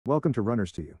Welcome to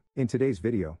Runners to You. In today's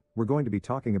video, we're going to be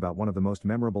talking about one of the most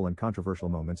memorable and controversial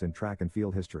moments in track and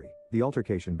field history, the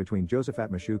altercation between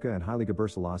Josephat Machuka and Haile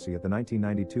Gebrselassie at the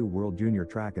 1992 World Junior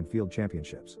Track and Field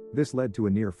Championships. This led to a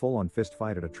near full-on fist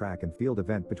fight at a track and field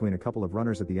event between a couple of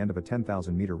runners at the end of a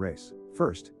 10,000-meter race.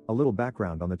 First, a little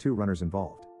background on the two runners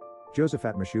involved.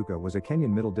 Josephat Machuka was a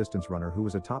Kenyan middle-distance runner who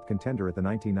was a top contender at the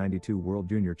 1992 World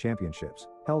Junior Championships,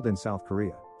 held in South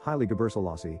Korea. Haile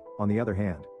Gebrselassie, on the other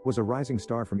hand, was a rising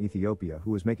star from Ethiopia who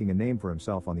was making a name for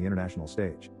himself on the international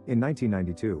stage. In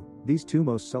 1992, these two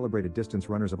most celebrated distance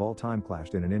runners of all time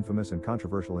clashed in an infamous and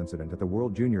controversial incident at the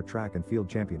World Junior Track and Field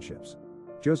Championships.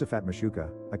 Josephat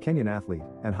Machuka, a Kenyan athlete,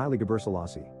 and Haile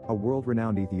Gebrselassie, a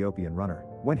world-renowned Ethiopian runner,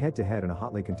 went head-to-head in a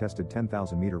hotly contested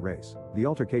 10,000-meter race. The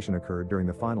altercation occurred during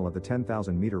the final of the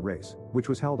 10,000-meter race, which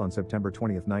was held on September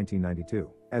 20, 1992.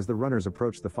 As the runners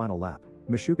approached the final lap,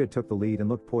 Machuka took the lead and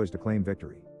looked poised to claim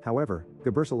victory. However,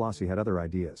 Gebrselassie had other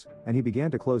ideas, and he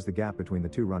began to close the gap between the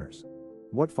two runners.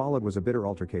 What followed was a bitter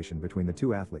altercation between the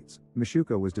two athletes.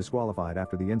 Machuka was disqualified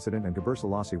after the incident and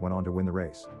Gebrselassie went on to win the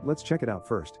race. Let's check it out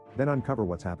first, then uncover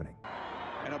what's happening.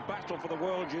 In a battle for the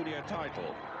World Junior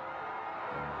title.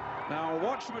 Now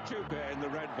watch Machuka in the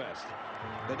red vest.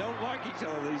 They don't like each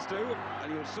other, these two,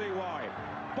 and you'll see why.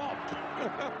 Bop!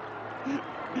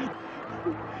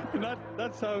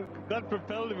 That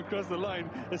propelled him across the line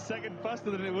a second faster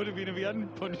than it would have been if he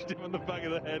hadn't punched him on the back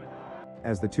of the head.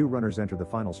 As the two runners entered the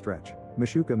final stretch,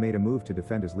 Machuka made a move to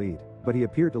defend his lead, but he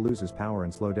appeared to lose his power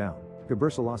and slow down.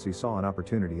 Gebrselassie saw an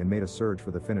opportunity and made a surge for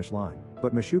the finish line,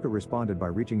 but Machuka responded by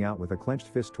reaching out with a clenched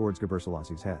fist towards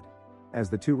Gebrselassie head. As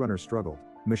the two runners struggled,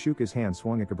 Machuka's hand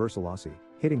swung at Gebrselassie,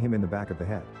 hitting him in the back of the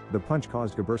head. The punch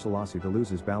caused Gebrselassie to lose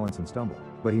his balance and stumble,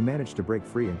 but he managed to break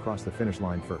free and cross the finish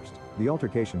line first. The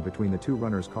altercation between the two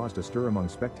runners caused a stir among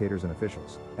spectators and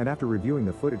officials, and after reviewing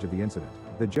the footage of the incident,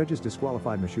 the judges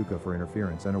disqualified Machuka for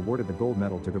interference and awarded the gold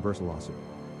medal to Gebrselassie.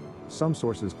 Some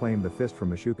sources claim the fist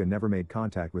from Machuka never made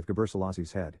contact with Gebrselassie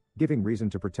head, giving reason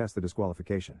to protest the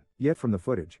disqualification. Yet from the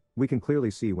footage, we can clearly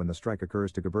see when the strike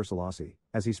occurs to Gebrselassie,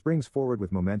 as he springs forward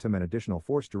with momentum and additional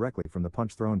force directly from the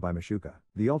punch thrown by Machuka.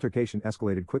 The altercation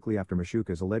escalated quickly after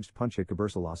Machuka's alleged punch hit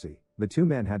Gebrselassie. The two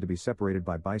men had to be separated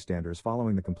by bystanders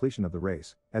following the completion of the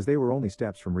race, as they were only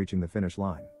steps from reaching the finish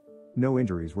line. No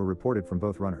injuries were reported from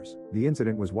both runners. The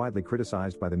incident was widely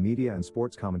criticized by the media and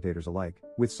sports commentators alike,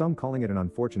 with some calling it an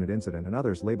unfortunate incident and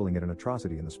others labeling it an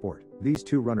atrocity in the sport. These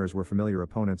two runners were familiar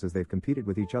opponents as they've competed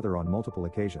with each other on multiple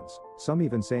occasions, some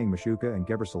even saying Machuka and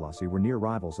Gebrselassie were near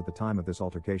rivals at the time of this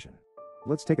altercation.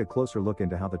 Let's take a closer look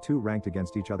into how the two ranked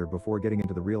against each other before getting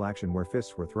into the real action where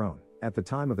fists were thrown. At the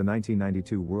time of the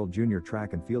 1992 World Junior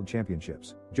Track and Field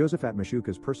Championships, Josephat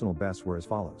Machuka's personal bests were as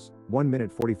follows: 1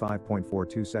 minute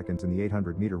 45.42 seconds in the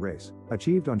 800-meter race,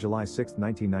 achieved on July 6,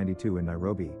 1992 in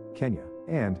Nairobi, Kenya,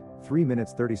 and 3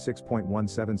 minutes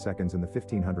 36.17 seconds in the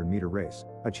 1500-meter race,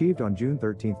 achieved on June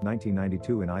 13,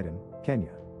 1992 in Aden,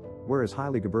 Kenya. Whereas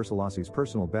Haile Gebrselassie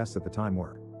personal bests at the time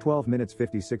were 12 minutes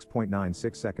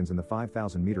 56.96 seconds in the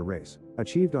 5,000-meter race,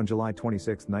 achieved on July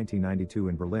 26, 1992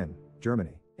 in Berlin,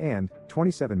 Germany, and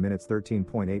 27 minutes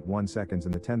 13.81 seconds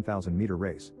in the 10,000-meter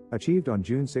race, achieved on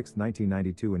June 6,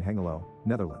 1992 in Hengelo,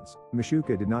 Netherlands.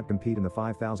 Machuka did not compete in the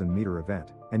 5,000-meter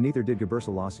event, and neither did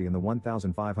Gebrselassie in the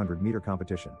 1,500-meter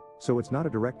competition, so it's not a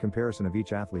direct comparison of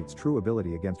each athlete's true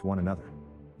ability against one another.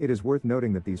 It is worth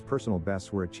noting that these personal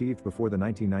bests were achieved before the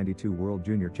 1992 World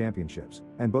Junior Championships,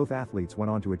 and both athletes went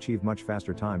on to achieve much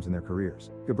faster times in their careers.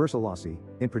 Gebrselassie,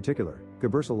 in particular,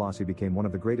 Gebrselassie became one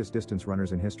of the greatest distance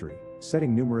runners in history,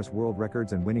 setting numerous world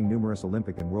records and winning numerous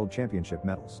Olympic and World Championship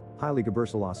medals. Haile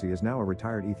Gebrselassie is now a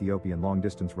retired Ethiopian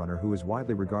long-distance runner who is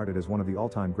widely regarded as one of the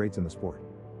all-time greats in the sport.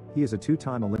 He is a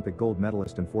two-time Olympic gold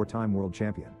medalist and four-time world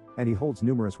champion, and he holds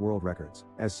numerous world records,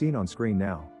 as seen on screen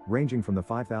now, ranging from the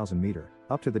 5,000-meter,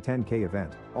 up to the 10K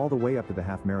event, all the way up to the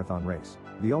half-marathon race.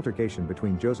 The altercation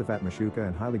between Josephat Machuka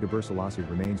and Haile Gebrselassie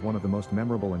remains one of the most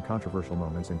memorable and controversial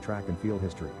moments in track and field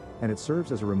history, and it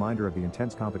serves as a reminder of the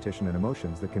intense competition and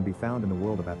emotions that can be found in the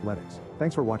world of athletics.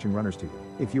 Thanks for watching Runners to You.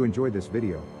 If you enjoyed this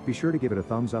video, be sure to give it a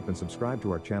thumbs up and subscribe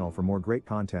to our channel for more great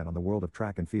content on the world of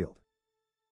track and field.